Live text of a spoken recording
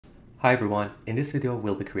Hi everyone, in this video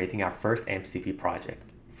we'll be creating our first MCP project.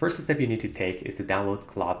 First step you need to take is to download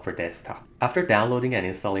Claude for desktop. After downloading and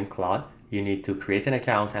installing Claude, you need to create an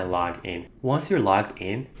account and log in. Once you're logged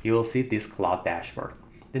in, you will see this Claude dashboard.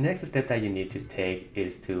 The next step that you need to take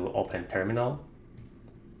is to open terminal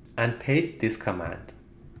and paste this command.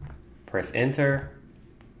 Press enter,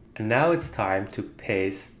 and now it's time to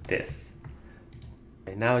paste this.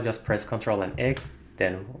 And now just press Ctrl and X,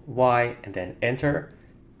 then Y, and then enter.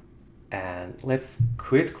 And let's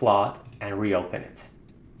quit Claude and reopen it.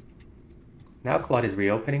 Now Claude is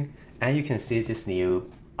reopening and you can see this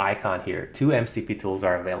new icon here. 2 MCP tools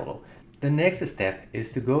are available. The next step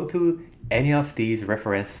is to go to any of these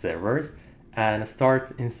reference servers and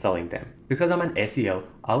start installing them. Because I'm an SEO,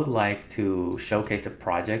 I would like to showcase a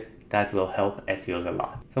project that will help SEOs a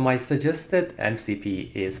lot. So my suggested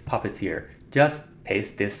MCP is Puppeteer. Just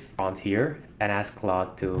paste this prompt here and ask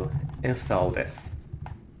Claude to install this.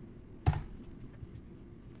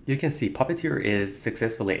 You can see Puppeteer is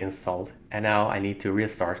successfully installed, and now I need to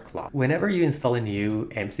restart Claude. Whenever you install a new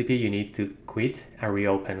MCP, you need to quit and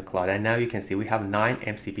reopen Claude, and now you can see we have 9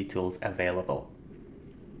 MCP tools available.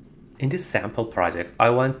 In this sample project, I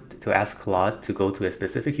want to ask Claude to go to a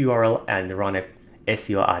specific URL and run a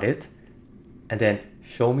SEO audit, and then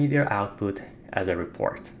show me their output as a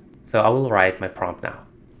report. So I will write my prompt now.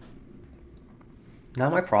 Now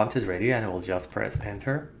my prompt is ready, and I will just press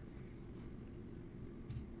enter.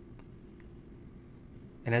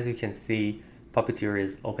 And as you can see, Puppeteer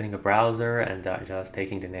is opening a browser and just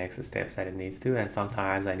taking the next steps that it needs to. And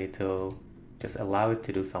sometimes I need to just allow it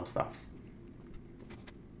to do some stuff.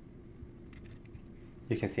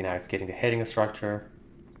 You can see now it's getting the heading structure.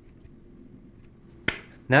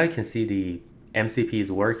 Now you can see the MCP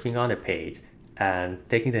is working on a page and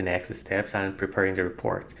taking the next steps and preparing the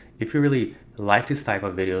report. If you really like this type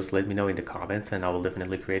of videos, let me know in the comments and I will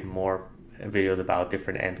definitely create more videos about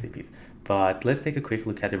different MCPs. But let's take a quick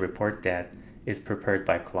look at the report that is prepared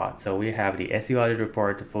by Claude. So we have the SEO Audit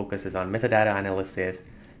report that focuses on metadata analysis,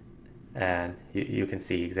 and you can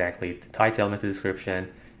see exactly the title, meta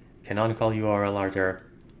description, canonical URL larger,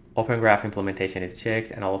 Open Graph implementation is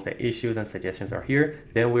checked, and all of the issues and suggestions are here.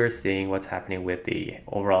 Then we're seeing what's happening with the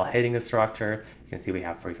overall heading structure. You can see we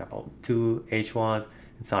have, for example, 2 H1s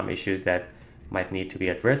and some issues that might need to be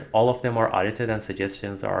addressed. All of them are audited and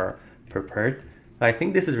suggestions are prepared. I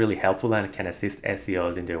think this is really helpful and can assist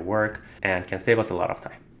SEOs in their work and can save us a lot of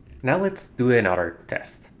time. Now let's do another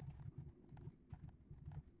test.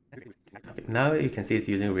 Now you can see it's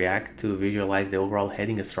using React to visualize the overall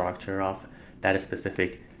heading structure of that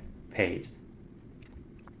specific page.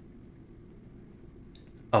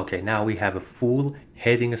 Okay, now we have a full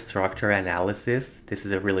heading structure analysis. This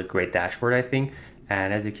is a really great dashboard, I think.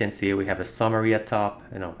 And as you can see, we have a summary at top,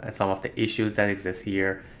 and some of the issues that exist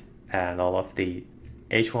here, and all of the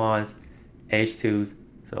H1s, H2s.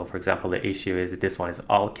 So for example, the issue is that this one is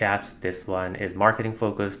all caps, this one is marketing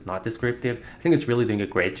focused, not descriptive. I think it's really doing a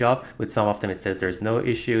great job. With some of them it says there's no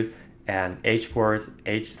issues, and H4s,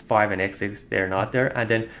 H5 and X6, they're not there. And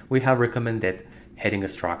then we have recommended heading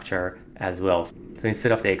structure as well. So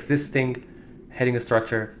instead of the existing heading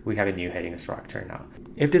structure, we have a new heading structure now.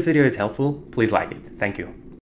 If this video is helpful, please like it. Thank you.